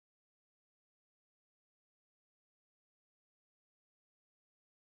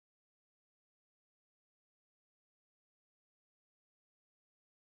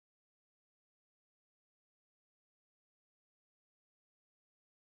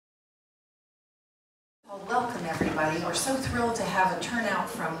Well, welcome everybody. We're so thrilled to have a turnout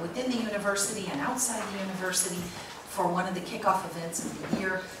from within the university and outside the university for one of the kickoff events of the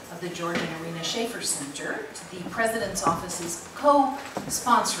year of the George and Irina Schaeffer Center. The President's Office is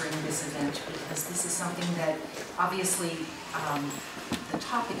co-sponsoring this event because this is something that obviously the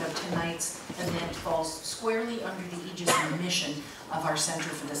topic of tonight's event falls squarely under the aegis and mission of our Center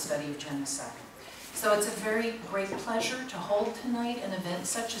for the Study of Genocide. So it's a very great pleasure to hold tonight an event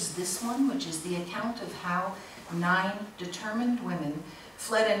such as this one, which is the account of how 9 determined women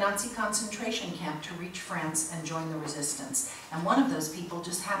fled a Nazi concentration camp to reach France and join the resistance. And one of those people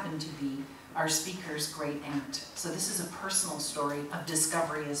just happened to be our speaker's great aunt. So this is a personal story of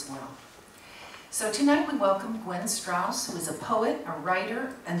discovery as well. So tonight we welcome Gwen Strauss, who is a poet, a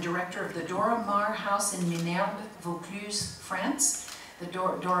writer, and director of the Dora Maar House in Minerve, Vaucluse, France. The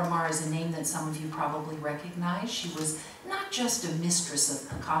Dora Maar is a name that some of you probably recognize. She was not just a mistress of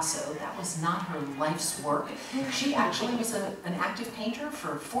Picasso, that was not her life's work. She actually was an active painter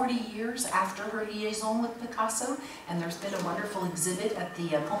for 40 years after her liaison with Picasso, and there's been a wonderful exhibit at the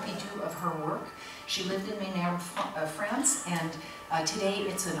Pompidou of her work. She lived in Minerve, France, and today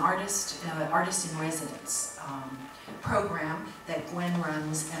it's an artist in residence program that Gwen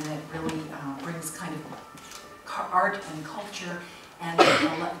runs, and it really brings kind of art and culture and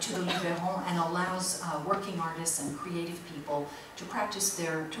to the Luberon, and allows working artists and creative people to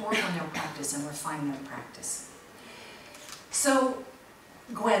work on their practice and refine their practice. So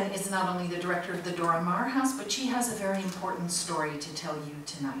Gwen is not only the director of the Dora Maar House, but she has a very important story to tell you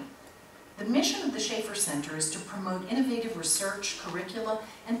tonight. The mission of the Schaeffer Center is to promote innovative research, curricula,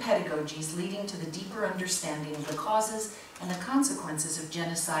 and pedagogies leading to the deeper understanding of the causes and the consequences of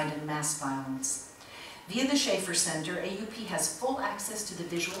genocide and mass violence. Via the Schaeffer Center, AUP has full access to the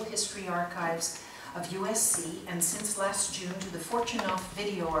visual history archives of USC, and since last June to the Fortunoff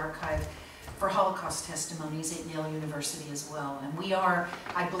Video Archive for Holocaust testimonies at Yale University as well. And we are,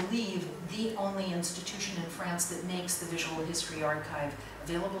 I believe, the only institution in France that makes the Visual History Archive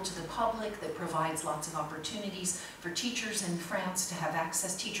available to the public, that provides lots of opportunities for teachers in France to have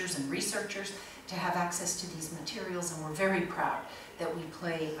access, teachers and researchers to have access to these materials, and we're very proud that we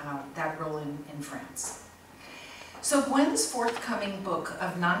play that role in France. So Gwen's forthcoming book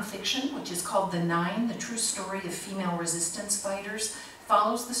of nonfiction, which is called The 9, The True Story of Female Resistance Fighters,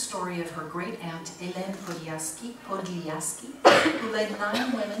 follows the story of her great aunt, Hélène Podliasky, who led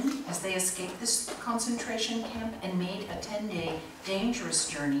 9 women as they escaped this concentration camp and made a 10-day dangerous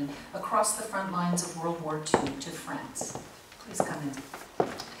journey across the front lines of World War II to France. Please come in.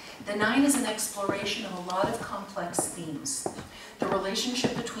 The 9 is an exploration of a lot of complex themes. The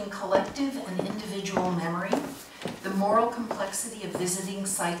relationship between collective and individual memory, the moral complexity of visiting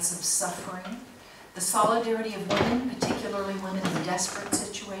sites of suffering, the solidarity of women, particularly women in desperate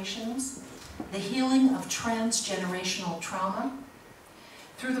situations, the healing of transgenerational trauma,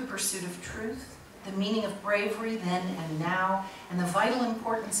 through the pursuit of truth, the meaning of bravery then and now, and the vital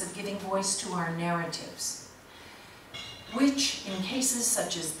importance of giving voice to our narratives, which, in cases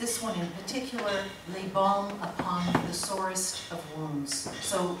such as this one in particular, lay balm upon the sorest of wounds.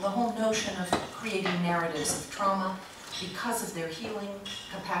 So the whole notion of creating narratives of trauma because of their healing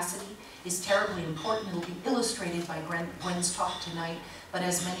capacity is terribly important. It'll be illustrated by Gwen's talk tonight, but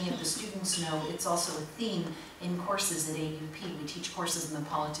as many of the students know, it's also a theme in courses at AUP. We teach courses in the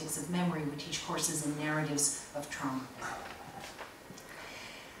politics of memory, we teach courses in narratives of trauma.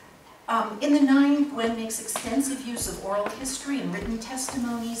 In the 9, Gwen makes extensive use of oral history and written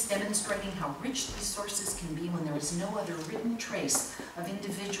testimonies, demonstrating how rich these sources can be when there is no other written trace of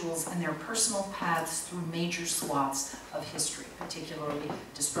individuals and their personal paths through major swaths of history, particularly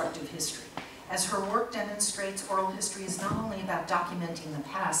destructive history. As her work demonstrates, oral history is not only about documenting the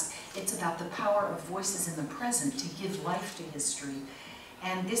past, it's about the power of voices in the present to give life to history.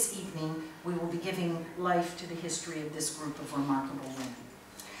 And this evening, we will be giving life to the history of this group of remarkable women.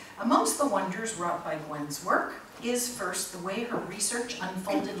 Amongst the wonders wrought by Gwen's work is first the way her research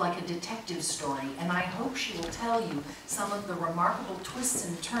unfolded like a detective story, and I hope she will tell you some of the remarkable twists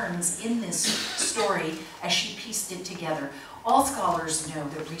and turns in this story as she pieced it together. All scholars know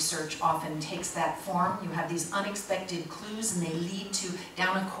that research often takes that form. You have these unexpected clues and they lead to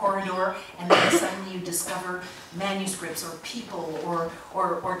down a corridor, and then suddenly you discover manuscripts or people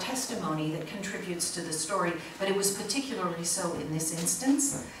or testimony that contributes to the story, but it was particularly so in this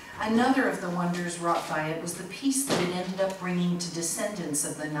instance. Another of the wonders wrought by it was the peace that it ended up bringing to descendants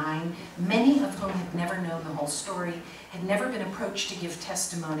of the 9, many of whom had never known the whole story, had never been approached to give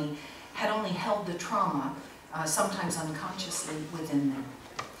testimony, had only held the trauma, sometimes unconsciously, within them.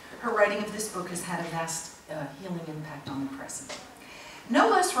 Her writing of this book has had a vast healing impact on the present. No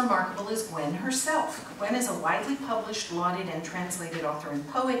less remarkable is Gwen herself. Gwen is a widely published, lauded, and translated author and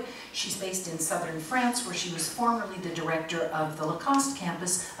poet. She's based in southern France, where she was formerly the director of the Lacoste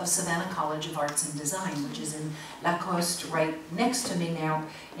campus of Savannah College of Arts and Design, which is in Lacoste, right next to me now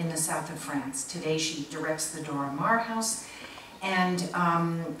in the south of France. Today she directs the Dora Maar House, and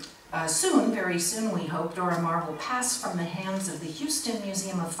soon, very soon we hope, Dora Maar will pass from the hands of the Houston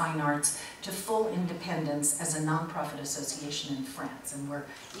Museum of Fine Arts to full independence as a nonprofit association in France, and we're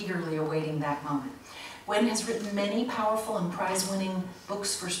eagerly awaiting that moment. Gwen has written many powerful and prize-winning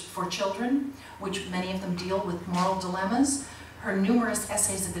books for children, which many of them deal with moral dilemmas. Her numerous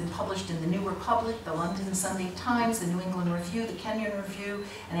essays have been published in the New Republic, the London Sunday Times, the New England Review, the Kenyon Review,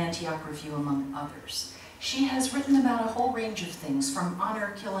 and Antioch Review, among others. She has written about a whole range of things, from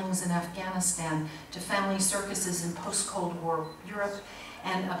honor killings in Afghanistan to family circuses in post-Cold War Europe,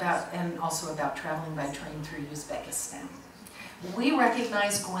 and also about traveling by train through Uzbekistan. We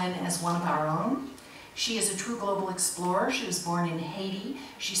recognize Gwen as one of our own. She is a true global explorer. She was born in Haiti.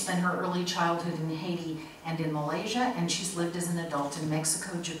 She spent her early childhood in Haiti and in Malaysia, and she's lived as an adult in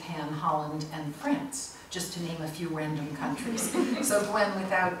Mexico, Japan, Holland, and France, just to name a few random countries. So Gwen,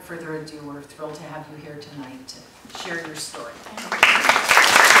 without further ado, we're thrilled to have you here tonight to share your story.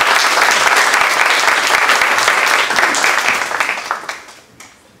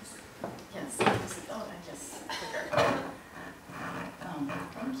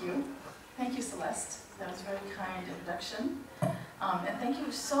 Thank you. Thank you, Celeste. That was a very kind introduction. And thank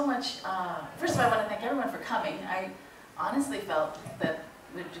you so much. First of all, I want to thank everyone for coming. I honestly felt that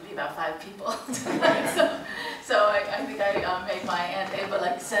it would be about 5 people tonight. So I think I made my Aunt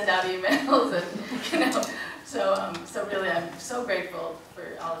Ava send out emails, and so really I'm so grateful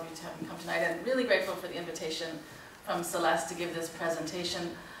for all of you to have come tonight, and really grateful for the invitation from Celeste to give this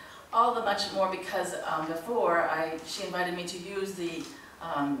presentation. All the much more because before she invited me to use the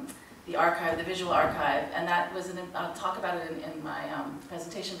archive, the visual archive, and that was I'll talk about it in my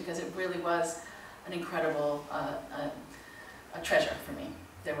presentation, because it really was an incredible a treasure for me.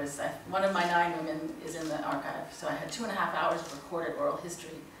 There was one of my 9 women is in the archive, so I had 2.5 hours of recorded oral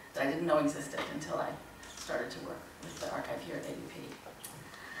history that I didn't know existed until I started to work with the archive here at AUP.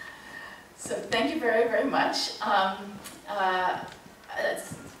 So thank you very, very much.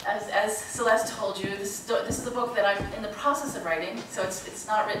 As Celeste told you, this is a book that I'm in the process of writing, so it's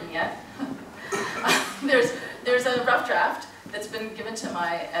not written yet. There's a rough draft that's been given to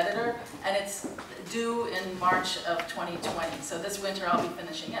my editor, and it's due in March of 2020. So this winter I'll be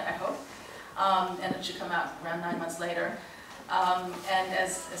finishing it, I hope. And it should come out around 9 months later. And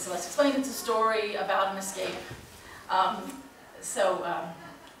as Celeste explained, it's a story about an escape. How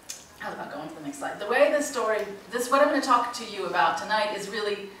about going to the next slide? The way the story, what I'm going to talk to you about tonight is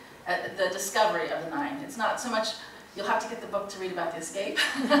really the discovery of the 9. It's not so much, you'll have to get the book to read about the escape,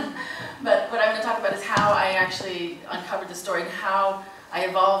 but what I'm going to talk about is how I actually uncovered the story and how I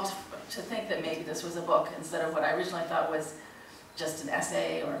evolved to think that maybe this was a book instead of what I originally thought was just an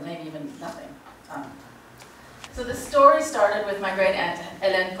essay or maybe even nothing. So the story started with my great aunt,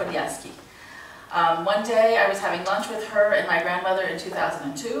 Hélène Podyaski. One day I was having lunch with her and my grandmother in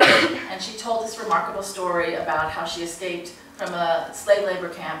 2002, and she told this remarkable story about how she escaped from a slave labor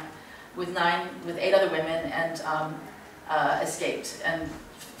camp with 8 other women and escaped. And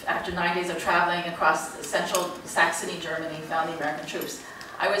after 9 days of traveling across central Saxony, Germany, found the American troops.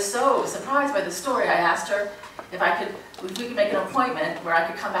 I was so surprised by the story, I asked her if we could make an appointment where I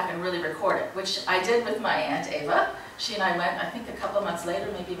could come back and really record it, which I did with my Aunt Ava. She and I went, I think a couple of months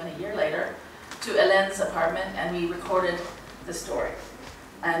later, maybe even a year later, to Hélène's apartment, and we recorded the story.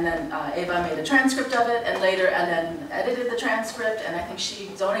 And then Ava made a transcript of it, and later Hélène edited the transcript, and I think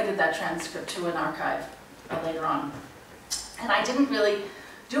she donated that transcript to an archive later on. And I didn't really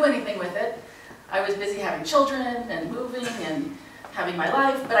do anything with it. I was busy having children and moving and having my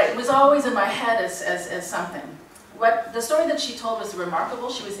life, but it was always in my head as something. The story that she told was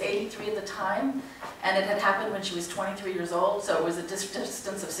remarkable. She was 83 at the time, and it had happened when she was 23 years old, so it was a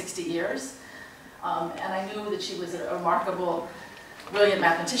distance of 60 years. And I knew that she was a remarkable, brilliant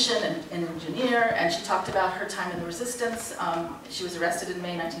mathematician and engineer, and she talked about her time in the resistance. She was arrested in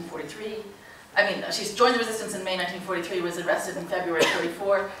May 1943. She joined the resistance in May 1943, was arrested in February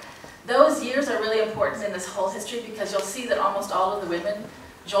 1944. Those years are really important in this whole history because you'll see that almost all of the women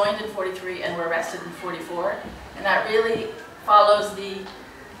joined in 43 and were arrested in 44, and that really follows the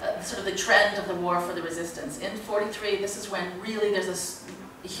sort of the trend of the war for the resistance. In 43, this is when really there's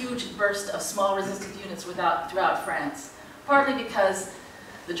a huge burst of small resistance units throughout France, partly because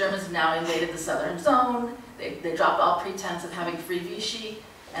the Germans have now invaded the southern zone. They dropped all pretense of having free Vichy,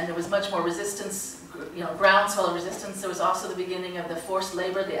 and there was much more resistance groundswell of resistance. There was also the beginning of the forced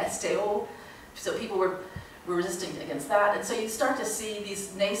labor, the STO. So people were resisting against that. And so you start to see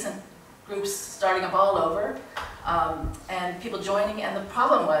these nascent groups starting up all over, and people joining. And the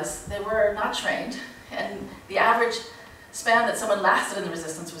problem was they were not trained. And the average span that someone lasted in the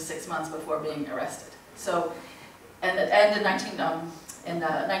resistance was 6 months before being arrested. So, and in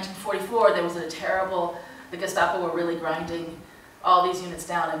 1944, there was a terrible, the Gestapo were really grinding all these units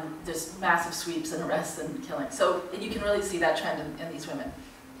down, and there's massive sweeps and arrests and killings. So you can really see that trend in these women.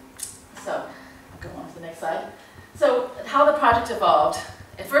 So, I'll go on to the next slide. So, how the project evolved.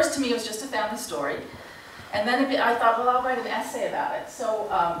 At first, to me, it was just a family story. And then I thought, well, I'll write an essay about it. So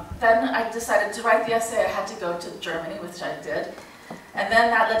then I decided to write the essay. I had to go to Germany, which I did. And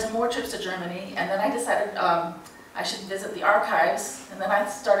then that led to more trips to Germany. And then I decided I should visit the archives. And then I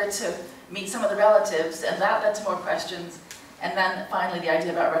started to meet some of the relatives. And that led to more questions. And then finally the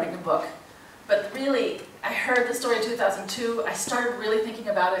idea about writing a book. But really, I heard the story in 2002. I started really thinking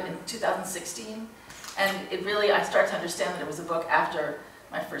about it in 2016. And it really, I started to understand that it was a book after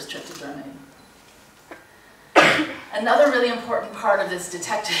my first trip to Germany. Another really important part of this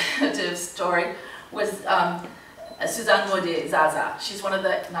detective story was Suzanne Maudet, Zaza. She's one of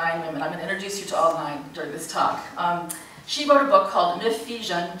the 9 women. I'm going to introduce you to all 9 during this talk. She wrote a book called 9 filles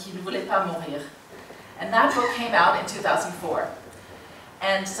jeunes qui ne voulaient pas mourir. And that book came out in 2004.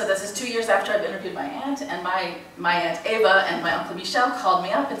 And so this is 2 years after I've interviewed my aunt, and my aunt Eva and my uncle Michel called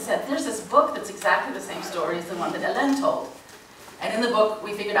me up and said, there's this book that's exactly the same story as the one that Hélène told. And in the book,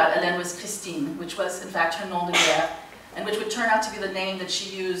 we figured out Hélène was Christine, which was in fact her nom de guerre, and which would turn out to be the name that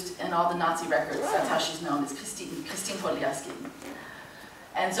she used in all the Nazi records. That's how she's known, as Christine Podliaski.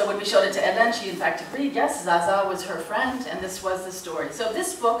 And so when we showed it to Hélène, she in fact agreed, yes, Zaza was her friend, and this was the story. So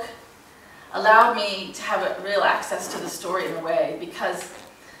this book allowed me to have a real access to the story in a way, because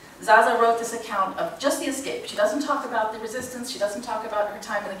Zaza wrote this account of just the escape. She doesn't talk about the resistance, she doesn't talk about her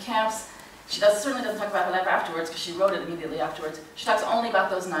time in the camps, she certainly doesn't talk about her life afterwards, because she wrote it immediately afterwards. She talks only about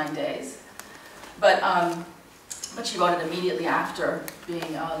those 9 days. But she wrote it immediately after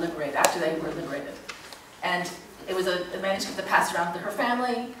being liberated, after they were liberated. And it was a manuscript that passed around to her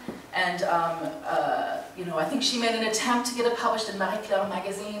family, and you know, I think she made an attempt to get it published in Marie Claire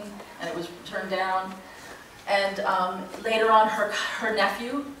magazine, and it was turned down. And later on, her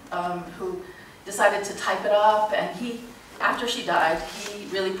nephew, who decided to type it up, and after she died, he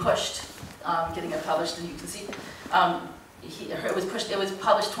really pushed getting it published, and you can see it was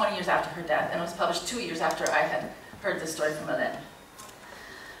published 20 years after her death, and it was published 2 years after I had heard this story from Hélène.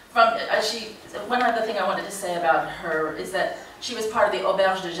 One other thing I wanted to say about her is that she was part of the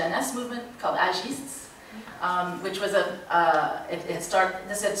Auberge de Jeunesse movement called Agistes, which was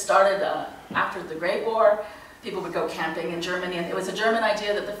this had started after the Great War. People would go camping in Germany, and it was a German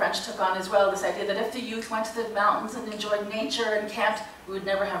idea that the French took on as well, this idea that if the youth went to the mountains and enjoyed nature and camped, we would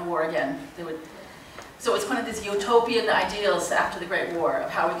never have war again. So it's one of these utopian ideals after the Great War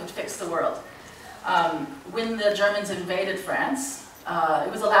of how we could fix the world. When the Germans invaded France,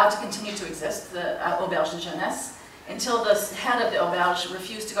 it was allowed to continue to exist, the Auberge de Jeunesse, until the head of the Auberge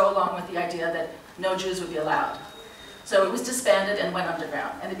refused to go along with the idea that no Jews would be allowed. So it was disbanded and went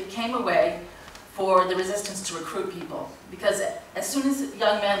underground, and it became a way for the resistance to recruit people. Because as soon as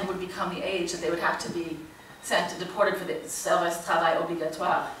young men would become the age that they would have to be deported for the service travail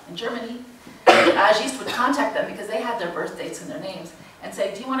obligatoire in Germany, the Agistes would contact them because they had their birth dates and their names, and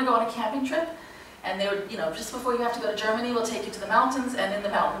say, do you want to go on a camping trip? And they would, just before you have to go to Germany, we'll take you to the mountains, and in the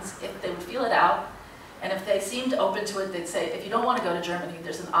mountains, if they would feel it out, and if they seemed open to it, they'd say, if you don't want to go to Germany,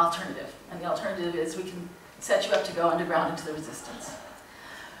 there's an alternative. And the alternative is we can set you up to go underground into the resistance.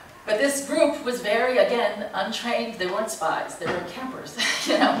 But this group was very, again, untrained. They weren't spies. They were campers,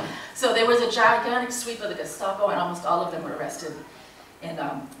 So there was a gigantic sweep of the Gestapo, and almost all of them were arrested in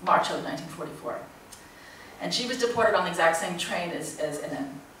March of 1944. And she was deported on the exact same train as Hélène.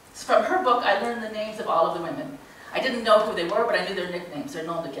 So from her book, I learned the names of all of the women. I didn't know who they were, but I knew their nicknames, their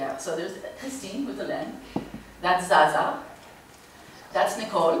nom de guerre. So there's Christine with Hélène. That's Zaza. That's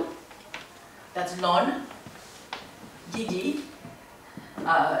Nicole. That's Lon. Gigi.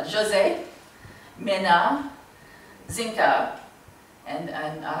 José, Mena, Zinka, and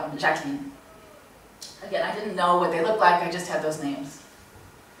Jacqueline. Again, I didn't know what they looked like, I just had those names.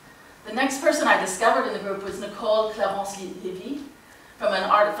 The next person I discovered in the group was Nicole Clarence-Lévy,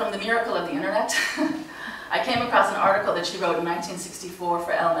 from The Miracle of the Internet. I came across an article that she wrote in 1964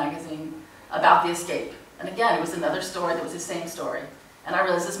 for Elle magazine about the escape. And again, it was another story that was the same story. And I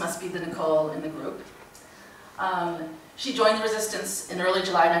realized this must be the Nicole in the group. She joined the resistance in early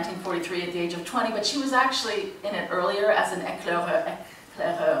July 1943 at the age of 20, but she was actually in it earlier as an éclaireur,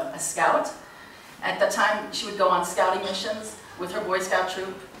 a scout. At the time, she would go on scouting missions with her Boy Scout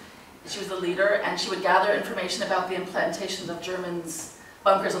troop. She was the leader, and she would gather information about the implantation of Germans'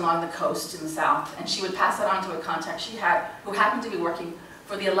 bunkers along the coast in the south, and she would pass that on to a contact she had, who happened to be working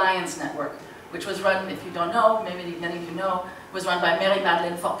for the Alliance Network, which was run, if you don't know, maybe many of you know, was run by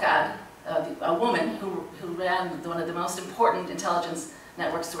Marie-Madeleine Fourcade, a woman who ran one of the most important intelligence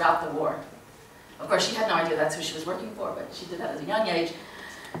networks throughout the war. Of course, she had no idea that's who she was working for, but she did that at a young age.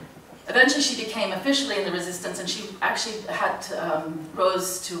 Eventually, she became officially in the resistance, and she actually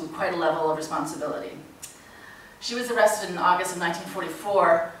rose to quite a level of responsibility. She was arrested in August of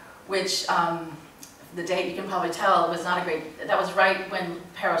 1944, which, the date you can probably tell, was not a great, that was right when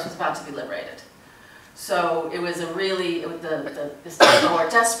Paris was about to be liberated. So it was a really, the Gestapo are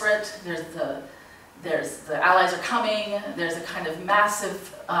desperate, there's the Allies are coming, there's a kind of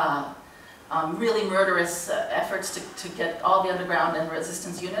massive, really murderous efforts to get all the underground and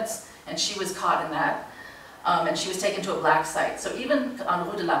resistance units, and she was caught in that. And she was taken to a black site. So even on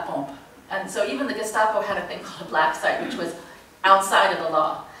Rue de la Pompe, and so even the Gestapo had a thing called a black site, which was outside of the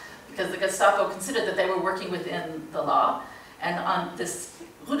law, because the Gestapo considered that they were working within the law. And on this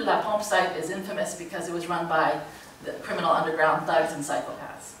Rue de la Pompe site is infamous because it was run by the criminal underground thugs and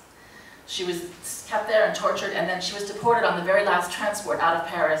psychopaths. She was kept there and tortured, and then she was deported on the very last transport out of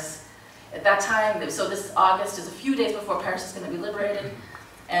Paris. At that time, so this August is a few days before Paris is going to be liberated,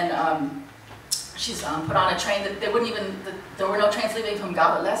 and she's put on a train that there were no trains leaving from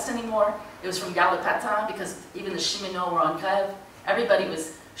Gare de l'Est anymore. It was from Gare de Patin, because even the cheminots were on grève. Everybody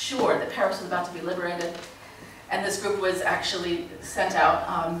was sure that Paris was about to be liberated. And this group was actually sent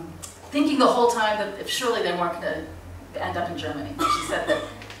out, thinking the whole time that if surely they weren't going to end up in Germany. She said that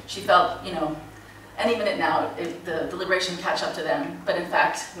she felt, you know, any minute now, the liberation would catch up to them. But in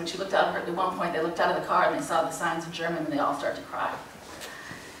fact, when she looked out, at one point, they looked out of the car and they saw the signs in German and they all started to cry.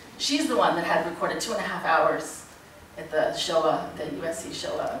 She's the one that had recorded 2.5 hours at the Shoah, the USC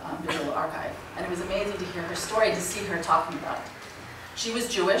Shoah Visual Archive. And it was amazing to hear her story, to see her talking about it. She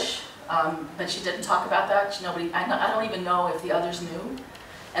was Jewish, but she didn't talk about that. I don't even know if the others knew.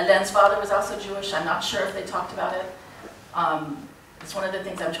 Hélène's father was also Jewish. I'm not sure if they talked about it. It's one of the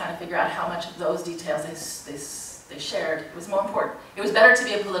things I'm trying to figure out, how much of those details they shared. It was more important. It was better to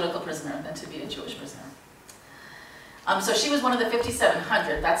be a political prisoner than to be a Jewish prisoner. So she was one of the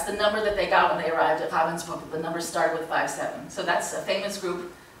 5,700. That's the number that they got when they arrived at Ravensbrück. The number started with 57. So that's a famous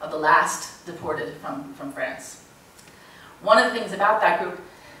group of the last deported from France. One of the things about that group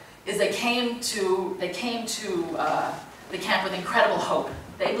is they came to the camp with incredible hope.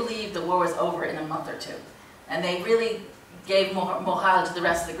 They believed the war was over in a month or two. And they really gave morale to the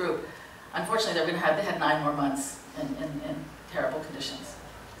rest of the group. Unfortunately, they had 9 more months in terrible conditions.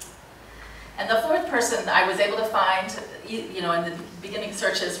 And the fourth person I was able to find, you know, in the beginning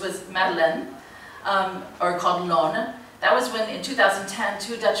searches was Madeleine, or called Lon. That was when, in 2010,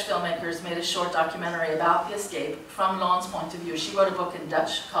 2 Dutch filmmakers made a short documentary about the escape from Lon's point of view. She wrote a book in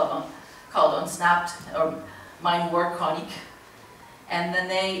Dutch called Ontsnapt, or Mijn Woordchroniek. And then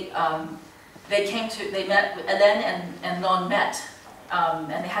they met, Hélène and Lon met, and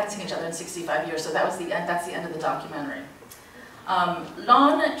they hadn't seen each other in 65 years, so that's the end of the documentary.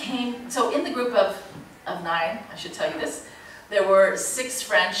 Lon came, so in the group of 9, I should tell you this, there were 6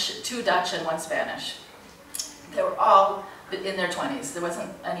 French, 2 Dutch, and 1 Spanish. They were all in their 20s. There wasn't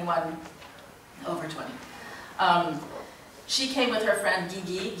anyone over 20. She came with her friend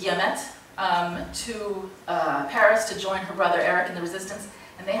Guillemette to Paris to join her brother Eric in the resistance,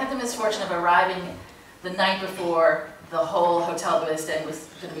 and they had the misfortune of arriving the night before the whole Hotel de Estén was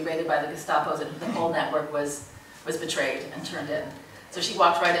going to be raided by the Gestapos, and the whole network was betrayed and turned in. So she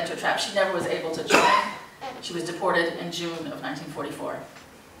walked right into a trap. She never was able to join. She was deported in June of 1944.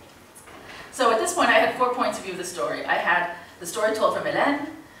 So at this point, I had 4 points of view of the story. I had the story told from Hélène,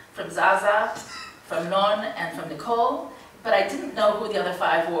 from Zaza, from Lon, and from Nicole, but I didn't know who the other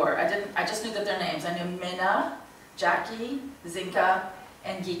 5 were. I just knew that their names. I knew Mena, Jackie, Zinka,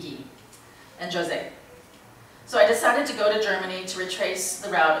 and Gigi, and José. So I decided to go to Germany to retrace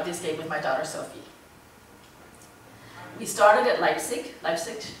the route of the escape with my daughter Sophie. We started at Leipzig,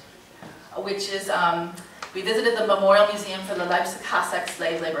 which is, we visited the Memorial Museum for the Leipzig Cossack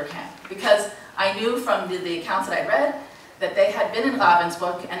slave labor camp, because I knew from the accounts that I read that they had been in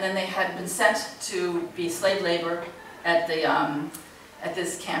Ravensbrück and then they had been sent to be slave labor at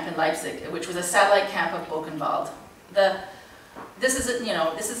this camp in Leipzig, which was a satellite camp of Buchenwald. This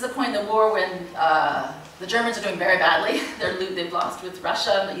is the point in the war when the Germans are doing very badly. They've lost with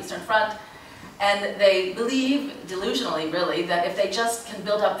Russia and the Eastern Front. And they believe, delusionally really, that if they just can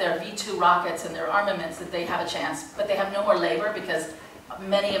build up their V-2 rockets and their armaments, that they have a chance. But they have no more labor because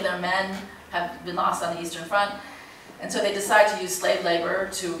many of their men have been lost on the Eastern Front. And so they decide to use slave labor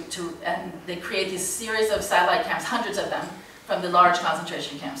and they create these series of satellite camps, hundreds of them, from the large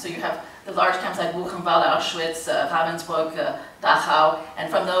concentration camps. So you have the large camps like Buchenwald, Auschwitz, Ravensbrück, Dachau, and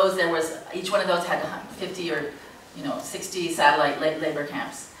from those each one of those had 50 or 60 satellite labor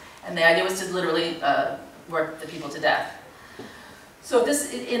camps. And the idea was to literally work the people to death. So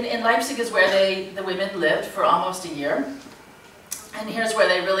this, in Leipzig is where the women lived for almost a year. And here's where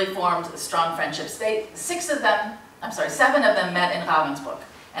they really formed strong friendships. 7 of them met in Ravensbrück.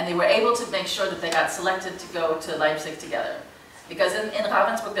 And they were able to make sure that they got selected to go to Leipzig together. Because in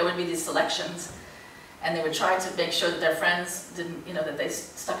Ravensbrück there would be these selections, and they would try to make sure that their friends didn't, that they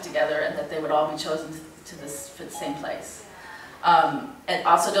stuck together and that they would all be chosen for the same place. And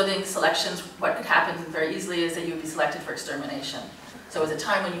also during selections, what could happen very easily is that you would be selected for extermination. So it was a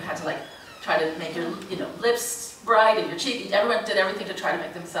time when you had to try to make your lips bright and your cheek. Everyone did everything to try to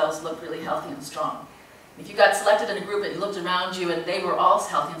make themselves look really healthy and strong. If you got selected in a group and you looked around you and they were all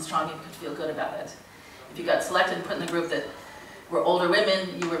healthy and strong, you could feel good about it. If you got selected and put in a group that were older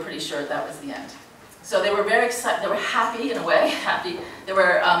women, you were pretty sure that was the end. So they were very excited, they were happy in a way, They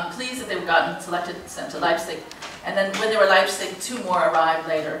were pleased that they were gotten selected, sent to Leipzig. And then when they were Leipzig, 2 more arrived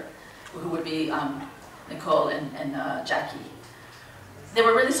later, who would be Nicole and Jackie. There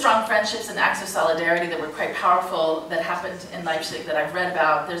were really strong friendships and acts of solidarity that were quite powerful that happened in Leipzig that I've read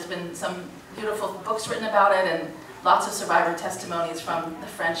about. There's been some beautiful books written about it and lots of survivor testimonies from the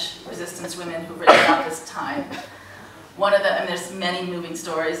French resistance women who've written about this time. One of them, and there's many moving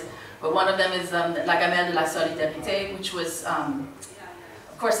stories, but one of them is La Gamelle de la Solidarité, which was,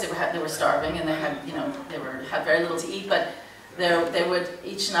 of course they were starving and they had, had very little to eat, but they would,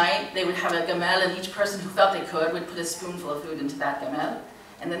 each night, they would have a gamelle, and each person who felt they could would put a spoonful of food into that gamelle,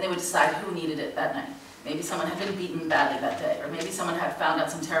 and then they would decide who needed it that night. Maybe someone had been beaten badly that day, or maybe someone had found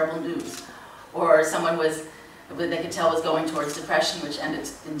out some terrible news, or someone they could tell was going towards depression, which ended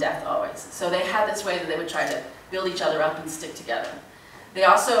in death always. So they had this way that they would try to build each other up and stick together. They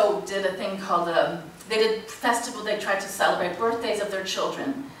also did a thing called, they did festival, they tried to celebrate birthdays of their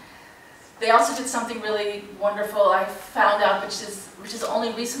children. They also did something really wonderful I found out, which has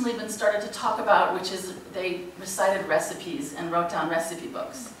only recently been started to talk about, which is they recited recipes and wrote down recipe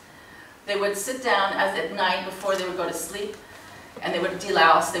books. They would sit down at night before they would go to sleep, and they would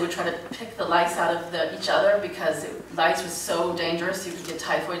delouse. They would try to pick the lice out of each other because lice was so dangerous. You could get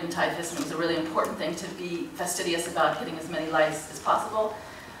typhoid and typhus, and it was a really important thing to be fastidious about getting as many lice as possible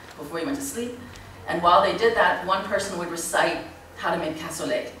before you went to sleep. And while they did that, one person would recite how to make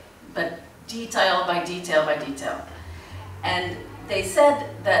cassoulet, but detail by detail by detail. And they said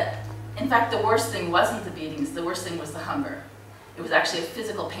that, in fact, the worst thing wasn't the beatings, the worst thing was the hunger. It was actually a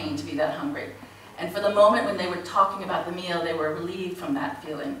physical pain to be that hungry. And for the moment when they were talking about the meal, they were relieved from that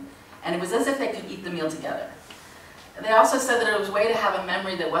feeling. And it was as if they could eat the meal together. And they also said that it was a way to have a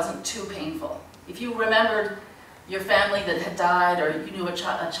memory that wasn't too painful. If you remembered your family that had died, or you knew a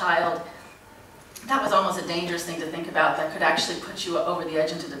child, that was almost a dangerous thing to think about that could actually put you over the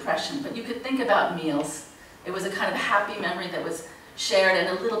edge into depression. But you could think about meals. It was a kind of happy memory that was shared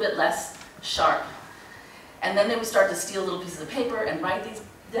and a little bit less sharp. And then they would start to steal little pieces of paper and write these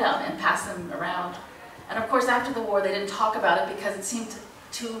down and pass them around. And of course, after the war, they didn't talk about it because it seemed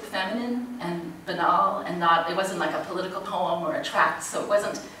too feminine and banal, and it wasn't like a political poem or a tract, so it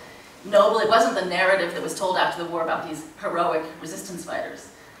wasn't noble. It wasn't the narrative that was told after the war about these heroic resistance fighters.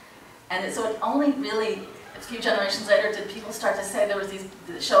 And so it only really, a few generations later, did people start to say there was these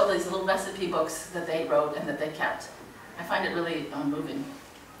little recipe books that they wrote and that they kept. I find it really moving.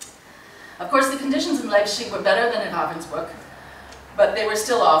 Of course, the conditions in Leipzig were better than in Ravensbrück, but they were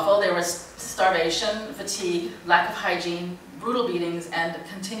still awful. There was starvation, fatigue, lack of hygiene, brutal beatings, and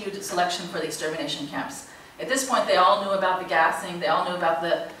continued selection for the extermination camps. At this point, they all knew about the gassing, they all knew about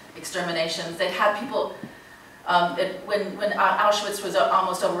the exterminations. They'd had people, when Auschwitz was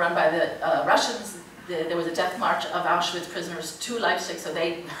almost overrun by the Russians, there was a death march of Auschwitz prisoners to Leipzig, so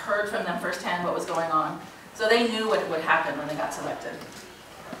they heard from them firsthand what was going on. So they knew what would happen when they got selected.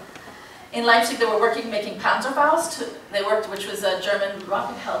 In Leipzig, they were making Panzerfaust. They worked, which was a German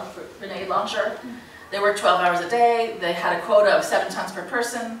rocket-held grenade launcher. They worked 12 hours a day. They had a quota of 7 tons per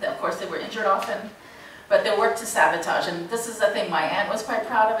person. Of course, they were injured often. But they worked to sabotage. And this is a thing my aunt was quite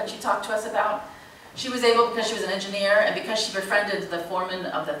proud of and she talked to us about. She was able, because she was an engineer and because she befriended the foreman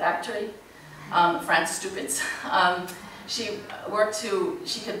of the factory, Franz Stupitz, she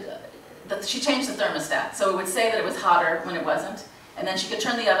changed the thermostat. So it would say that it was hotter when it wasn't. And then she could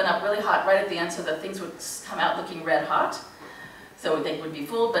turn the oven up really hot right at the end so that things would come out looking red hot. So they would be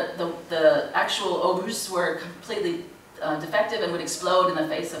fooled, but the actual obus were completely defective and would explode in the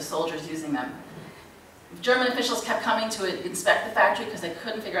face of soldiers using them. German officials kept coming to inspect the factory because they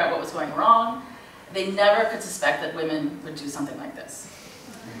couldn't figure out what was going wrong. They never could suspect that women would do something like this.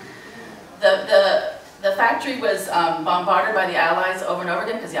 The factory was bombarded by the Allies over and over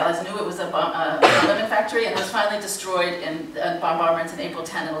again because the Allies knew it was a women factory, and it was finally destroyed in bombardments in April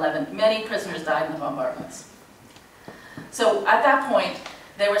 10 and 11. Many prisoners died in the bombardments. So at that point,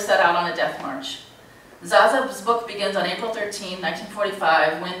 they were set out on a death march. Zaza's book begins on April 13,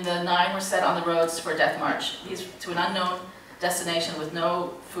 1945, when the 9 were set on the roads for a death march, these to an unknown destination with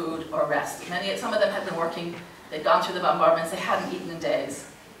no food or rest. Some of them had been working, they'd gone through the bombardments, they hadn't eaten in days.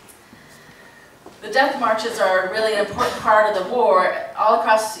 The death marches are really an important part of the war. All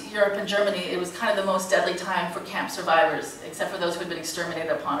across Europe and Germany, it was kind of the most deadly time for camp survivors, except for those who had been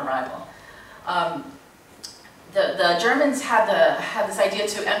exterminated upon arrival. The Germans had this idea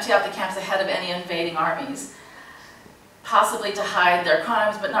to empty out the camps ahead of any invading armies, possibly to hide their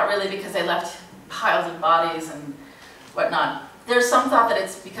crimes, but not really because they left piles of bodies and whatnot. There's some thought that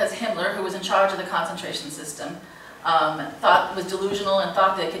it's because Himmler, who was in charge of the concentration system, was delusional and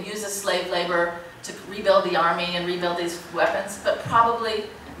thought they could use this slave labor to rebuild the army and rebuild these weapons, but probably,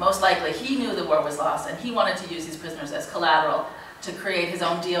 most likely, he knew the war was lost and he wanted to use these prisoners as collateral to create his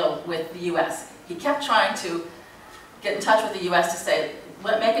own deal with the US. He kept trying to get in touch with the US to say,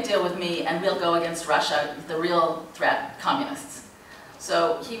 make a deal with me and we'll go against Russia, the real threat, communists.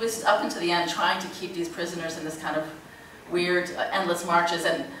 So he was up until the end trying to keep these prisoners in this kind of weird, endless marches.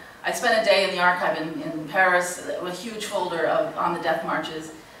 And I spent a day in the archive in Paris with a huge folder on the death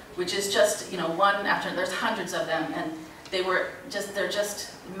marches, which is just, one after, there's hundreds of them, and they're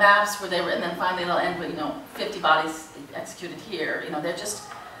just maps where they were, and then finally they'll end with, 50 bodies executed here. They're just,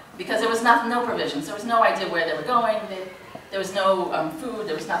 because there was no provisions, there was no idea where they were going, there was no food,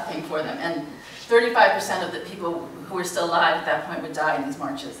 there was nothing for them. And 35% of the people who were still alive at that point would die in these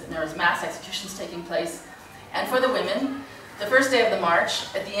marches. And there was mass executions taking place. And for the women, the first day of the march,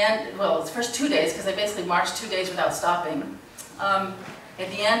 at the end, well, the first 2 days, because they basically marched 2 days without stopping. At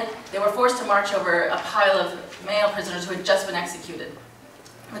the end, they were forced to march over a pile of male prisoners who had just been executed.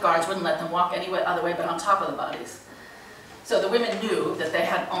 The guards wouldn't let them walk any other way but on top of the bodies. So the women knew that they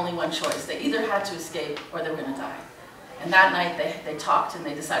had only one choice. They either had to escape or they were going to die. And that night they talked and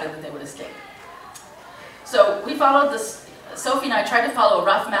they decided that they would escape. So we followed this, Sophie and I tried to follow a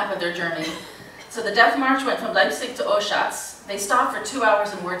rough map of their journey. So the death march went from Leipzig to Oschatz. They stopped for 2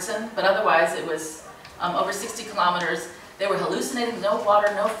 hours in Wurzen, but otherwise it was over 60 kilometers. They were hallucinating, no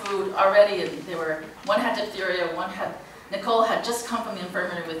water, no food already. And one had diphtheria, Nicole had just come from the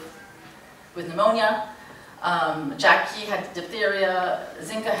infirmary with pneumonia. Jackie had diphtheria,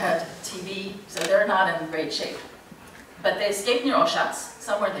 Zinka had TB, so they're not in great shape. But they escaped near Oschatz,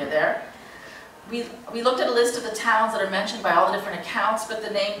 somewhere near there. We looked at a list of the towns that are mentioned by all the different accounts, but the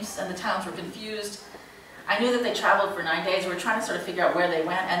names and the towns were confused. I knew that they traveled for 9 days. We were trying to sort of figure out where they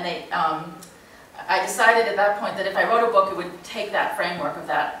went, and I decided at that point that if I wrote a book, it would take that framework of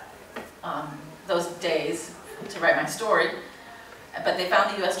those days to write my story. But they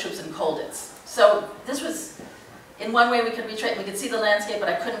found the US troops in Colditz. So this was, in one way we could retrace, we could see the landscape, but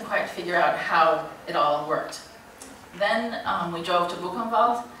I couldn't quite figure out how it all worked. Then we drove to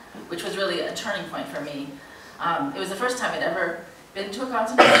Buchenwald, which was really a turning point for me. It was the first time I'd ever been to a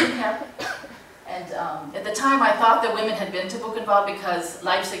concentration camp. And at the time I thought that women had been to Buchenwald because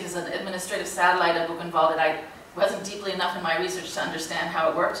Leipzig is an administrative satellite of Buchenwald, and I wasn't deeply enough in my research to understand how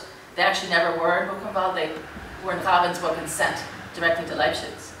it worked. They actually never were in Buchenwald. They were in Ravensburg and sent directly to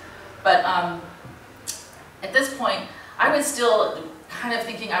Leipzig. But at this point, I was still kind of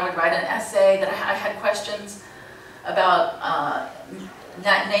thinking I would write an essay, that I had questions about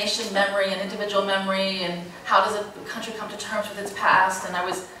nation memory and individual memory, and how does a country come to terms with its past. And I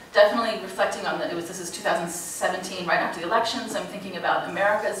was definitely reflecting on this is 2017, right after the elections. I'm thinking about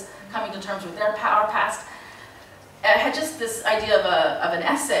America's coming to terms with their power past. I had just this idea of an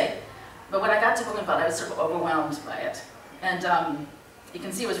essay, but when I got to Buchenwald, I was sort of overwhelmed by it. And you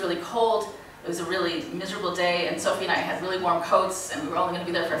can see it was really cold. It was a really miserable day, and Sophie and I had really warm coats, and we were only going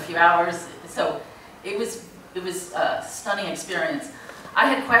to be there for a few hours. So it was a stunning experience. I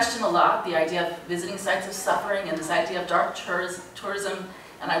had questioned a lot the idea of visiting sites of suffering and this idea of dark tourism,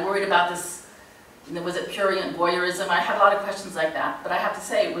 and I worried about this, was it prurient voyeurism? I had a lot of questions like that, but I have to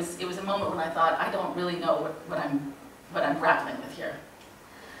say it was a moment when I thought, I don't really know what I'm grappling with here.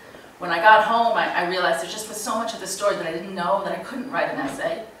 When I got home, I realized there just was so much of the story that I didn't know that I couldn't write an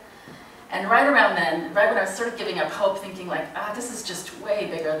essay. And right around then, right when I was sort of giving up hope, thinking like, this is just way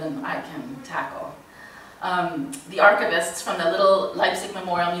bigger than I can tackle. The archivists from the little Leipzig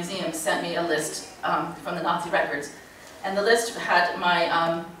Memorial Museum sent me a list from the Nazi records And the list had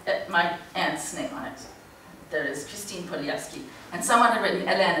my aunt's name on it. There is Christine Polievsky. And someone had written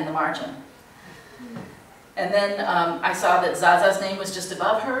Hélène in the margin. And then I saw that Zaza's name was just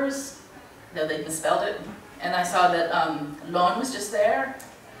above hers, though they misspelled it. And I saw that Lon was just there.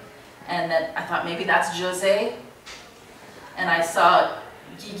 And that I thought maybe that's José. And I saw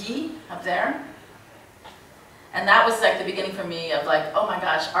Guigui up there. And that was like the beginning for me of like, oh my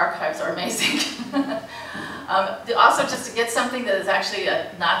gosh, archives are amazing. Also, just to get something that is actually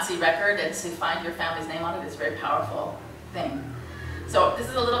a Nazi record and to find your family's name on it is a very powerful thing. So this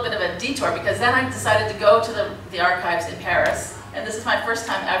is a little bit of a detour because then I decided to go to the archives in Paris. And this is my first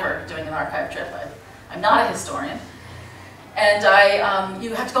time ever doing an archive trip. I'm not a historian. And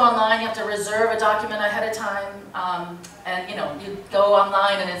you have to go online, you have to reserve a document ahead of time. And you know, you go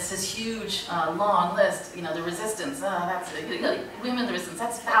online and it's this huge, long list. You know, the resistance, that's, women the resistance,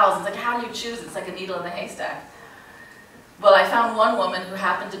 that's thousands. Like, how do you choose? It's like a needle in a haystack. Well, I found one woman who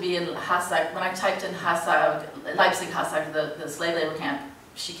happened to be in Hassag. When I typed in Hassag, Leipzig Hassag, the slave labor camp,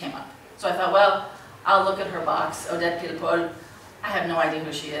 she came up. So I thought, well, I'll look at her box, Odette Pilpol. I have no idea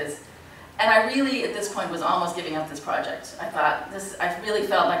who she is. And I really, at this point, was almost giving up this project. I thought, I really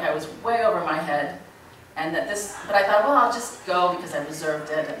felt like I was way over my head. And that but I thought, well, I'll just go because I reserved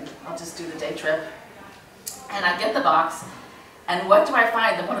it and I'll just do the day trip. And I get the box, and what do I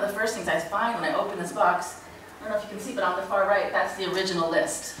find? And one of the first things I find when I open this box, I don't know if you can see, but on the far right, that's the original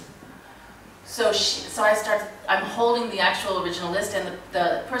list. So I'm holding the actual original list, and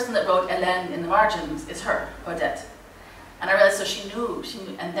the person that wrote Hélène in the margins is her, Odette. And I realized, so she knew,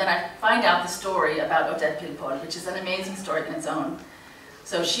 and then I find out the story about Odette Pilpol, which is an amazing story in its own.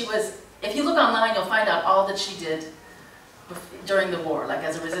 So she was, if you look online, you'll find out all that she did during the war, like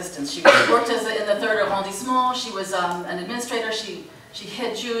as a resistance. She worked in the 3rd arrondissement, she was an administrator, she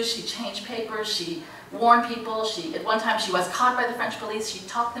hid Jews, she changed papers, she warned people, at one time she was caught by the French police, she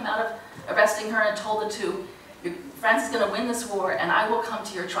talked them out of arresting her and told the two, France is going to win this war and I will come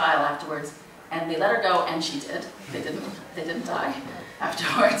to your trial afterwards. And they let her go, and she did. They didn't die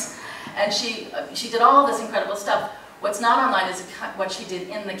afterwards. And she did all this incredible stuff. What's not online is what she did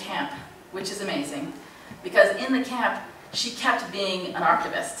in the camp, which is amazing. Because in the camp, she kept being an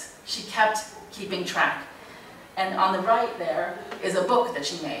archivist. She kept keeping track. And on the right there is a book that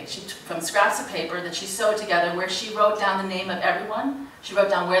she made from scraps of paper that she sewed together, where she wrote down the name of everyone. She wrote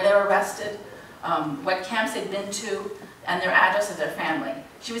down where they were arrested, what camps they'd been to, and their address of their family.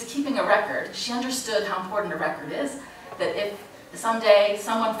 She was keeping a record. She understood how important a record is, that if someday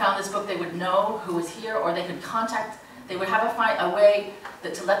someone found this book, they would know who was here, or they could contact, they would have a way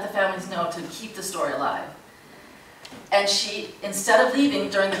to let the families know to keep the story alive. And she, instead of leaving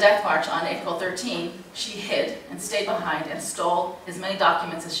during the Death March on April 13, she hid and stayed behind and stole as many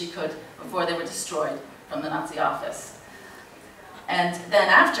documents as she could before they were destroyed from the Nazi office. And then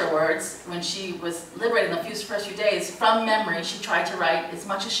afterwards, when she was liberated in the first few days, from memory, she tried to write as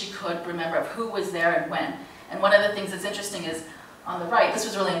much as she could remember of who was there and when. And one of the things that's interesting is, on the right, this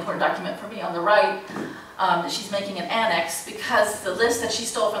was a really important document for me, on the right, she's making an annex because the list that she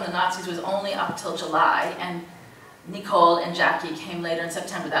stole from the Nazis was only up till July, and Nicole and Jackie came later in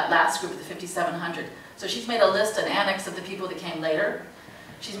September, that last group of the 5,700. So she's made a list, an annex of the people that came later.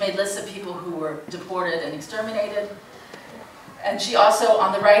 She's made lists of people who were deported and exterminated. And she also,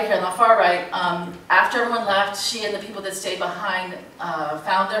 on the right here, on the far right, after everyone left, she and the people that stayed behind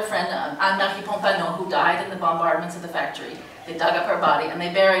found their friend Anne-Marie Pompanon, who died in the bombardments of the factory. They dug up her body and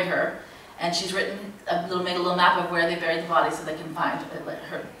they buried her. And she's made a little map of where they buried the body so they can find it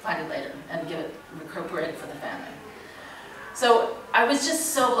later and recuperate it for the family. So I was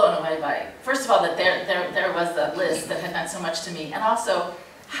just so blown away by, first of all, that there was that list that had meant so much to me, and also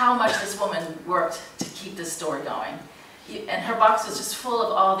how much this woman worked to keep this story going. And her box was just full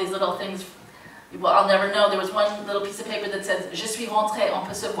of all these little things. Well, I'll never know. There was one little piece of paper that said, "Je suis rentrée, on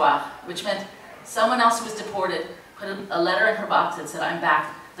peut se voir," which meant someone else who was deported put a letter in her box that said, "I'm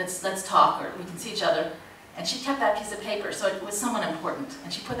back, let's talk, or we can see each other." And she kept that piece of paper, so it was someone important.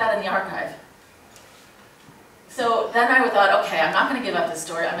 And she put that in the archive. So then I thought, okay, I'm not going to give up this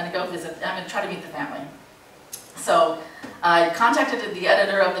story. I'm going to go visit, I'm going to try to meet the family. So I contacted the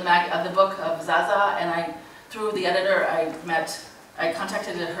editor of the book of Zaza, and through the editor, I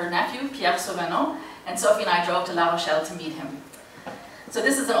contacted her nephew, Pierre Sauvanon, and Sophie and I drove to La Rochelle to meet him. So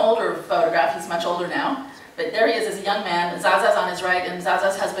this is an older photograph. He's much older now, but there he is as a young man. Zaza's on his right, and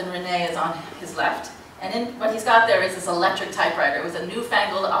Zaza's husband, René, is on his left. And what he's got there is this electric typewriter. It was a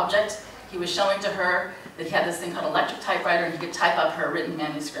newfangled object. He was showing to her that he had this thing called electric typewriter, and he could type up her written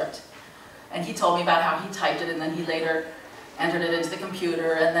manuscript. And he told me about how he typed it, and then he later entered it into the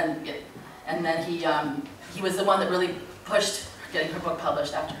computer, and then he was the one that really pushed getting her book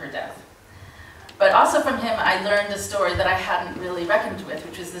published after her death. But also from him, I learned a story that I hadn't really reckoned with,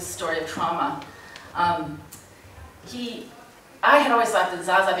 which was this story of trauma. I had always thought that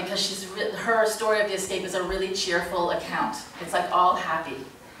Zaza, because her story of the escape is a really cheerful account. It's like all happy.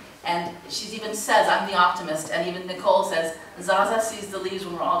 And she even says, I'm the optimist, and even Nicole says, Zaza sees the leaves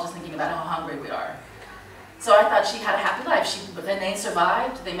when we're all just thinking about how hungry we are. So I thought she had a happy life. Renee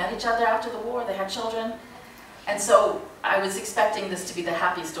survived, they met each other after the war, they had children. And so I was expecting this to be the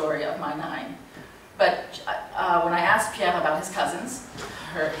happy story of my 9. But when I asked Pierre about his cousins,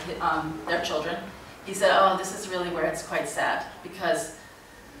 their children, he said, oh, this is really where it's quite sad, because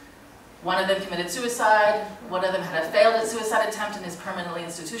one of them committed suicide, one of them had a failed suicide attempt and is permanently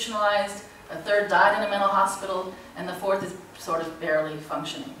institutionalized, a third died in a mental hospital, and the fourth is sort of barely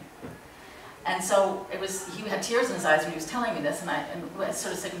functioning. And so he had tears in his eyes when he was telling me this, and I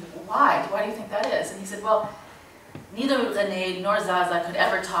sort of said, why? Why do you think that is? And he said, well, neither Renee nor Zaza could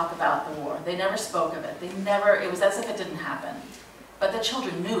ever talk about the war. They never spoke of it. It was as if it didn't happen. But the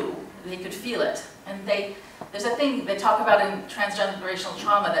children knew, they could feel it. And there's a thing they talk about in transgenerational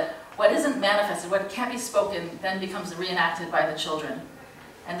trauma, that what isn't manifested, what can't be spoken, then becomes reenacted by the children.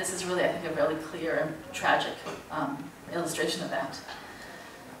 And this is really, I think, a really clear and tragic illustration of that.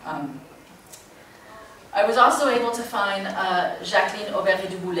 I was also able to find Jacqueline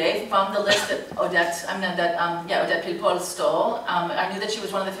Aubert-Duboulet from the list that Odette Pilpol stole. I knew that she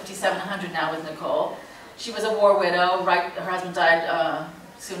was one of the 5,700 now with Nicole. She was a war widow, her husband died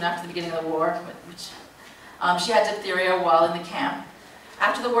soon after the beginning of the war. She had diphtheria while in the camp.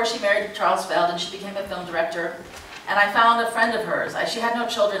 After the war, she married Charles Feld, and she became a film director. And I found a friend of hers. She had no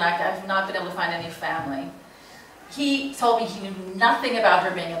children. I've not been able to find any family. He told me he knew nothing about her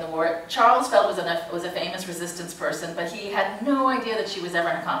being in the war. Charles Feld was a famous resistance person, but he had no idea that she was ever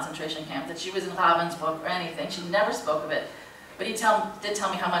in a concentration camp, that she was in Ravensbrück or anything. She never spoke of it. But he did tell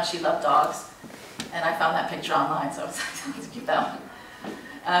me how much she loved dogs. And I found that picture online, so I was like, let's keep that one.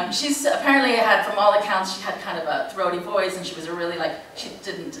 She's apparently had, from all accounts, she had kind of a throaty voice, and she was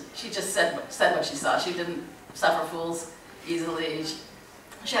she just said what she saw. She didn't suffer fools easily.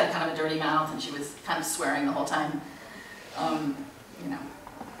 She had kind of a dirty mouth, and she was kind of swearing the whole time, you know.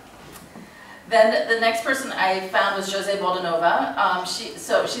 Then the next person I found was José Bordanova.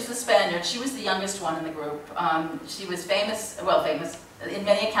 She's the Spaniard. She was the youngest one in the group. She was famous. In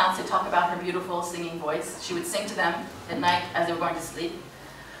many accounts, they talk about her beautiful singing voice. She would sing to them at night as they were going to sleep.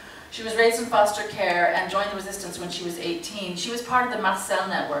 She was raised in foster care and joined the resistance when she was 18. She was part of the Marcel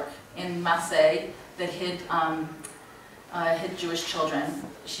network in Marseille that hid Jewish children.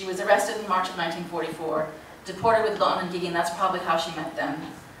 She was arrested in March of 1944, deported with Lon and Gigi, and that's probably how she met them.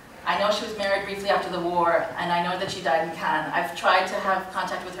 I know she was married briefly after the war, and I know that she died in Cannes. I've tried to have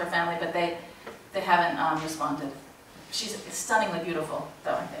contact with her family, but they haven't responded. She's stunningly beautiful,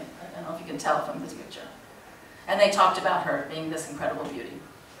 though, I think. I don't know if you can tell from this picture. And they talked about her being this incredible beauty.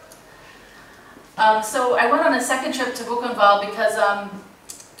 So I went on a second trip to Buchenwald because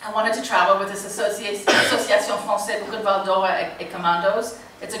I wanted to travel with this Association Française Buchenwald Dora et Commandos.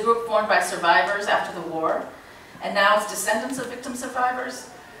 It's a group formed by survivors after the war, and now it's descendants of victim survivors.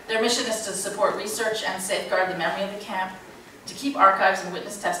 Their mission is to support research and safeguard the memory of the camp, to keep archives and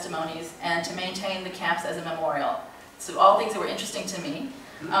witness testimonies, and to maintain the camps as a memorial. So all things that were interesting to me.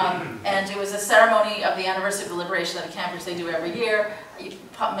 And it was a ceremony of the anniversary of the liberation of the camp, which they do every year.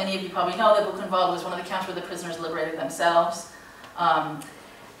 Many of you probably know that Buchenwald was one of the camps where the prisoners liberated themselves.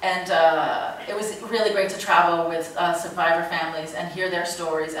 It was really great to travel with survivor families and hear their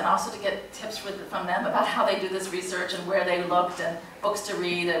stories, and also to get tips from them about how they do this research and where they looked and books to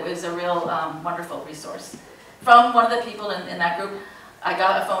read. It was a real wonderful resource. From one of the people in that group, I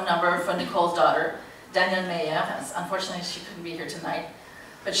got a phone number for Nicole's daughter, Danielle Meyer. Unfortunately, she couldn't be here tonight.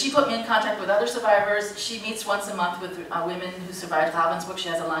 But she put me in contact with other survivors. She meets once a month with women who survived Ravensbrück. She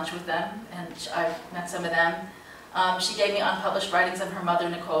has a lunch with them, and I've met some of them. She gave me unpublished writings of her mother,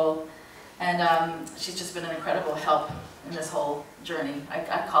 Nicole, and she's just been an incredible help in this whole journey.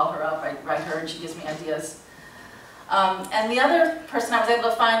 I call her up, I write her, and she gives me ideas. And the other person I was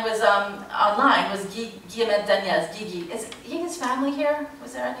able to find was online was Guillemette Daniels, Gigi. Is Gigi's family here?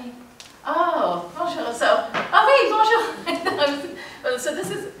 Was there any? Oh, bonjour. So, oui, bonjour. So this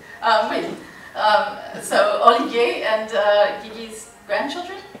is, so Olivier and Gigi's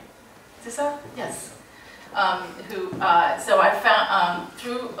grandchildren? Is that? Yes. So I found,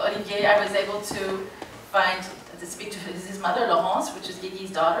 through Olivier, I was able to speak to his mother, Laurence, which is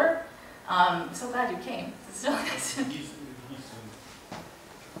Gigi's daughter. I'm so glad you came. It's so nice.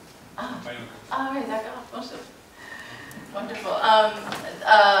 Right, d'accord, bonjour. Wonderful.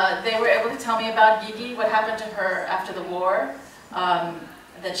 They were able to tell me about Gigi, what happened to her after the war,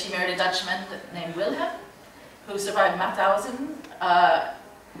 that she married a Dutchman named Wilhelm, who survived Mauthausen.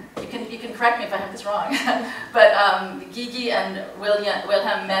 You can correct me if I have this wrong, but Gigi and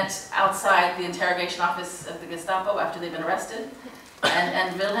Wilhelm met outside the interrogation office of the Gestapo after they'd been arrested,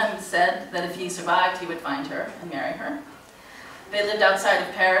 and Wilhelm said that if he survived, he would find her and marry her. They lived outside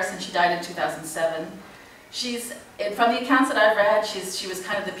of Paris, and she died in 2007. From the accounts that I've read, she was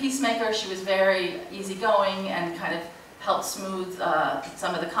kind of the peacemaker. She was very easygoing and kind of helped smooth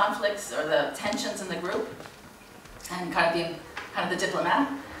some of the conflicts or the tensions in the group, and kind of being kind of the diplomat,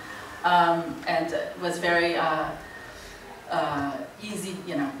 and was very easy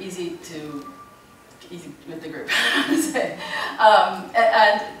with the group.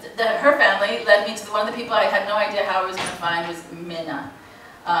 Her family led me to one of the people I had no idea how I was going to find was Minna.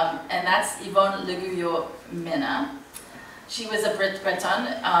 And that's Yvonne Leguillot Minna. She was a Breton,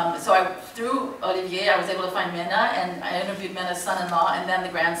 so through Olivier I was able to find Minna, and I interviewed Minna's son-in-law and then the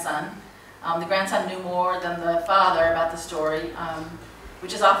grandson. The grandson knew more than the father about the story,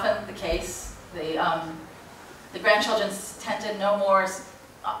 which is often the case. The grandchildren tend to know more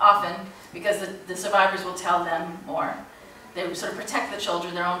often because the survivors will tell them more. They sort of protect the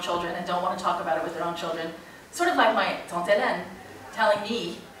children, their own children, and don't want to talk about it with their own children. Sort of like my Tante Hélène telling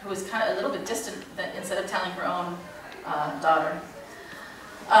me, who was kind of a little bit distant instead of telling her own daughter.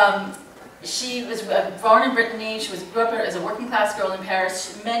 She was born in Brittany. She grew up as a working class girl in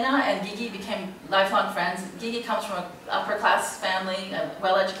Paris. Minna and Gigi became lifelong friends. Gigi comes from an upper class family,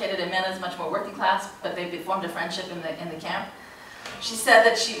 well educated, and Minna is much more working class, but they formed a friendship in the camp. She said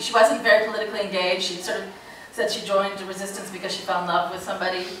that she wasn't very politically engaged. She sort of said she joined the resistance because she fell in love with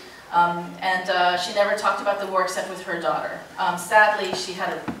somebody. She never talked about the war except with her daughter. Sadly, she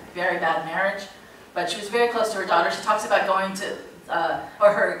had a very bad marriage, but she was very close to her daughter. She talks about going to,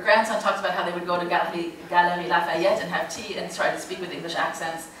 or her grandson talks about how they would go to Galerie Lafayette and have tea and try to speak with English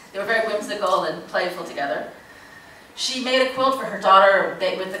accents. They were very whimsical and playful together. She made a quilt for her daughter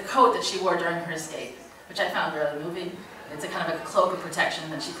with the coat that she wore during her escape, which I found really moving. It's a kind of a cloak of protection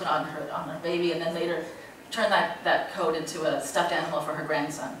that she put on her baby, and then later turned that coat into a stuffed animal for her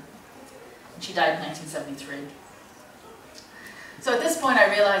grandson. She died in 1973. So at this point I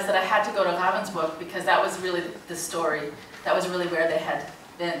realized that I had to go to Ravensbrück because that was really the story. That was really where they had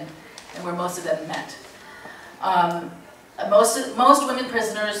been and where most of them met. Most women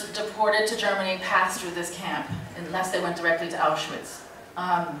prisoners deported to Germany passed through this camp unless they went directly to Auschwitz.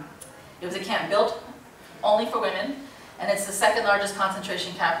 It was a camp built only for women, and it's the second largest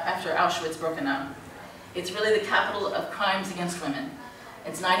concentration camp after Auschwitz-Birkenau. It's really the capital of crimes against women.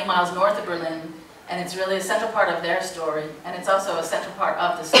 It's 90 miles north of Berlin, and it's really a central part of their story, and it's also a central part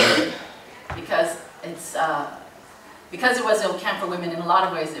of the story because it was a camp for women. In a lot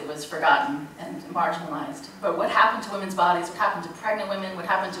of ways it was forgotten and marginalized. But what happened to women's bodies, what happened to pregnant women, what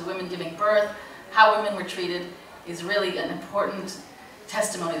happened to women giving birth, how women were treated is really an important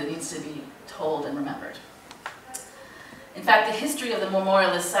testimony that needs to be told and remembered. In fact, the history of the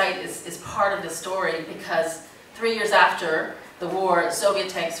memorialist site is part of the story because 3 years after the war, Soviet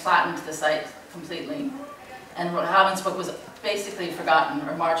tanks flattened the site completely, and Ravensbrück was basically forgotten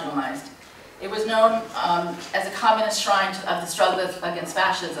or marginalized. It was known as a communist shrine of the struggle against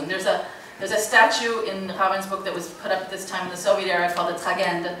fascism. There's a statue in Ravensbrück that was put up at this time in the Soviet era called the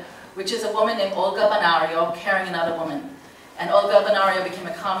Tragende, which is a woman named Olga Bonario carrying another woman. And Olga Bonario became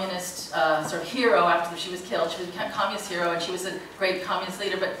a communist sort of hero after she was killed. She became a communist hero, and she was a great communist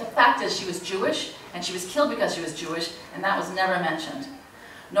leader. But the fact is, she was Jewish, and she was killed because she was Jewish, and that was never mentioned.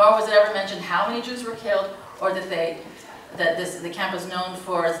 Nor was it ever mentioned how many Jews were killed, or that the camp was known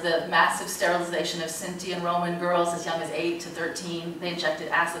for the massive sterilization of Sinti and Roman girls as young as 8 to 13. They injected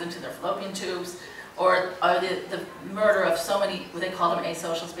acid into their fallopian tubes, or the murder of so many, what they called them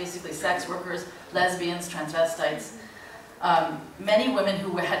asocials, basically sex workers, lesbians, transvestites. Many women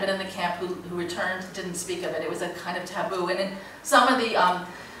who had been in the camp who returned didn't speak of it. It was a kind of taboo. And in some of the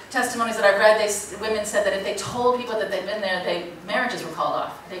testimonies that I've read, women said that if they told people that they'd been there, marriages were called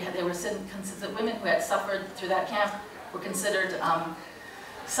off. The women who had suffered through that camp were considered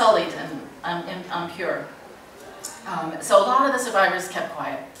sullied and impure. So a lot of the survivors kept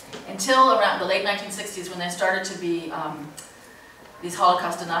quiet until around the late 1960s when there started to be these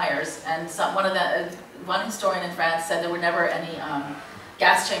Holocaust deniers. And one historian in France said there were never any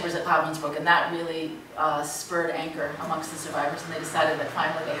gas chambers at Ravensbrück, and that really spurred anger amongst the survivors, and they decided that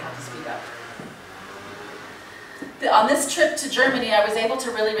finally they had to speak up. On this trip to Germany, I was able to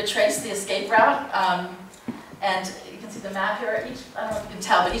really retrace the escape route and can see the map here. I don't know if you can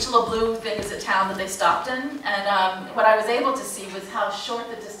tell, but each little blue thing is a town that they stopped in. And what I was able to see was how short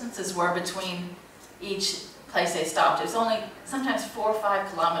the distances were between each place they stopped. It was only sometimes 4 or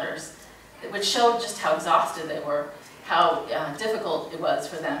 5 kilometers, which showed just how exhausted they were, how difficult it was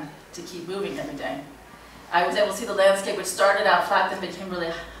for them to keep moving every day. I was able to see the landscape, which started out flat, then became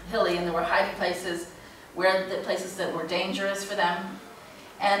really hilly, and there were hiding places, where the places that were dangerous for them.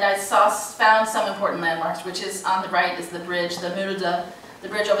 And I found some important landmarks, which is on the right is the bridge, the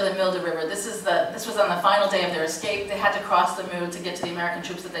bridge over the Mulde River. This was on the final day of their escape. They had to cross the Mulde to get to the American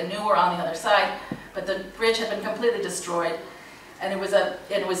troops that they knew were on the other side, but the bridge had been completely destroyed. And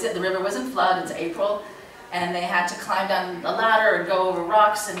the river was in flood, it's April, and they had to climb down a ladder and go over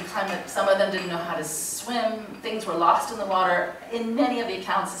rocks and climb it. Some of them didn't know how to swim. Things were lost in the water. In many of the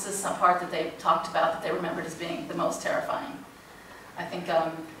accounts, this is some part that they talked about that they remembered as being the most terrifying. I think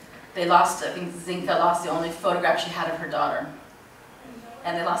Zinka lost the only photograph she had of her daughter.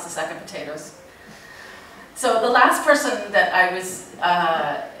 And they lost the sack of potatoes. So the last person that I was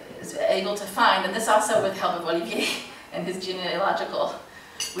able to find, and this also with help of Olivier and his genealogical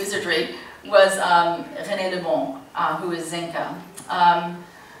wizardry, was René Lebon, who is Zinka.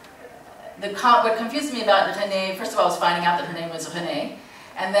 What confused me about René, first of all, was finding out that her name was René,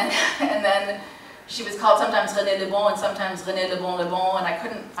 and then she was called sometimes René Lebon and sometimes René Lebon,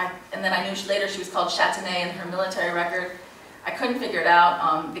 and then I knew later she was called Châtenay in her military record. I couldn't figure it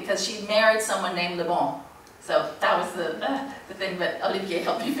out because she married someone named Lebon. So that was the thing, but Olivier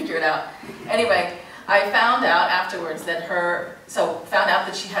helped me figure it out. Anyway, I found out afterwards that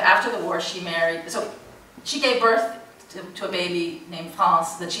after the war she married, so she gave birth to a baby named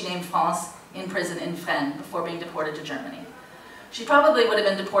France, that she named France, in prison in Fresnes before being deported to Germany. She probably would have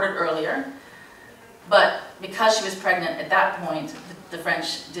been deported earlier, but because she was pregnant at that point, the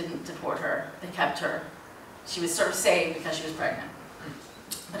French didn't deport her. They kept her. She was sort of saved because she was pregnant.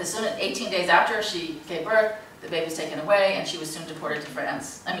 But as soon as 18 days after she gave birth, the baby was taken away and she was soon deported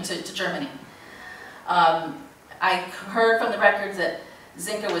to Germany. I heard from the records that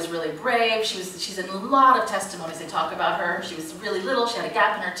Zinka was really brave. She's in a lot of testimonies. They talk about her. She was really little. She had a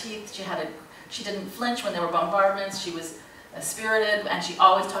gap in her teeth. She didn't flinch when there were bombardments. She was spirited, and she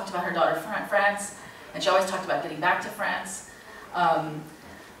always talked about her daughter France, and she always talked about getting back to France.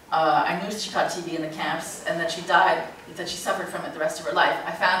 I knew she caught TB in the camps, and that she died, that she suffered from it the rest of her life.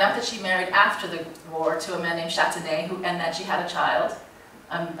 I found out that she married after the war to a man named Châtenay, and that she had a child,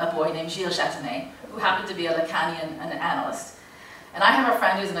 a boy named Gilles Châtenay, who happened to be a Lacanian analyst. And I have a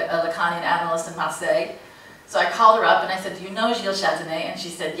friend who's a Lacanian analyst in Marseille, so I called her up and I said, "Do you know Gilles Châtenay?" And she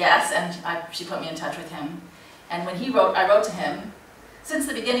said yes, and she put me in touch with him. And when I wrote to him, since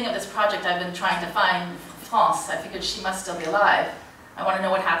the beginning of this project I've been trying to find France. I figured she must still be alive. I want to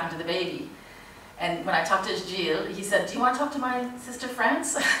know what happened to the baby. And when I talked to Gilles, he said, "Do you want to talk to my sister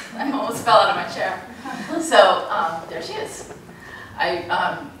France?" I almost fell out of my chair. So there she is.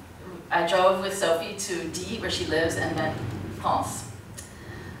 I drove with Sophie to Die, where she lives, and then France.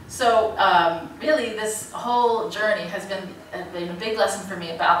 So really, this whole journey has been a big lesson for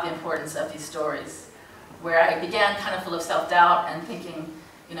me about the importance of these stories, where I began kind of full of self-doubt and thinking,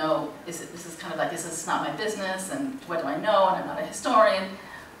 you know, this is kind of like, this is not my business, and what do I know, and I'm not a historian.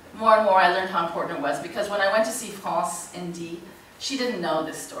 More and more I learned how important it was, because when I went to see France in Die, she didn't know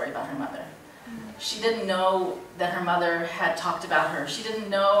this story about her mother. She didn't know that her mother had talked about her. She didn't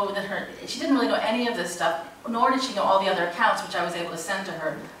know that she didn't really know any of this stuff, nor did she know all the other accounts which I was able to send to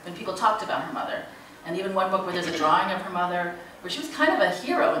her when people talked about her mother. And even one book where there's a drawing of her mother, where she was kind of a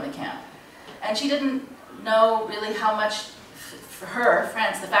hero in the camp. And she didn't know really how much, for her,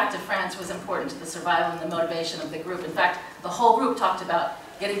 France, the fact of France was important to the survival and the motivation of the group. In fact, the whole group talked about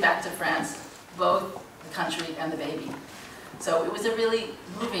getting back to France, both the country and the baby. So it was a really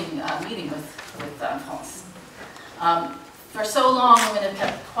moving meeting with France. For so long, women have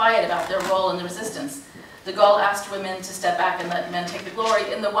kept quiet about their role in the resistance. De Gaulle asked women to step back and let men take the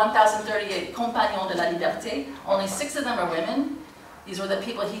glory. In the 1,038 Compagnons de la Liberté, only 6 of them are women. These were the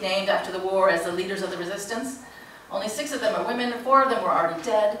people he named after the war as the leaders of the resistance. Only 6 of them are women, 4 of them were already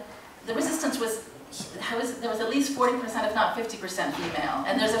dead. The resistance there was at least 40%, if not 50% female.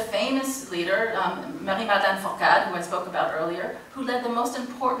 And there's a famous leader, Marie-Madeleine Fourcade, who I spoke about earlier, who led the most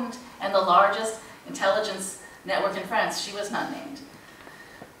important and the largest intelligence network in France. She was not named.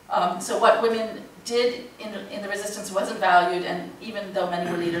 So what women did in the resistance wasn't valued, and even though many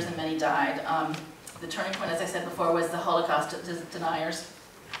were leaders and many died, the turning point, as I said before, was the Holocaust deniers.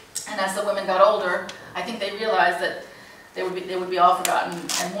 And as the women got older, I think they realized that they would be all forgotten,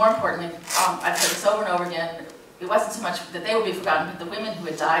 and more importantly, I've heard this over and over again, it wasn't so much that they would be forgotten, but the women who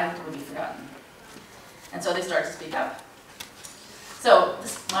had died would be forgotten. And so they start to speak up. So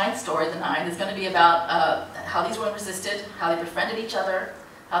my story, the 9, is going to be about how these women resisted, how they befriended each other,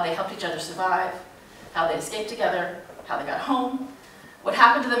 how they helped each other survive, how they escaped together, how they got home, what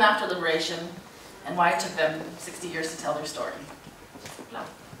happened to them after liberation, and why it took them 60 years to tell their story. Blah.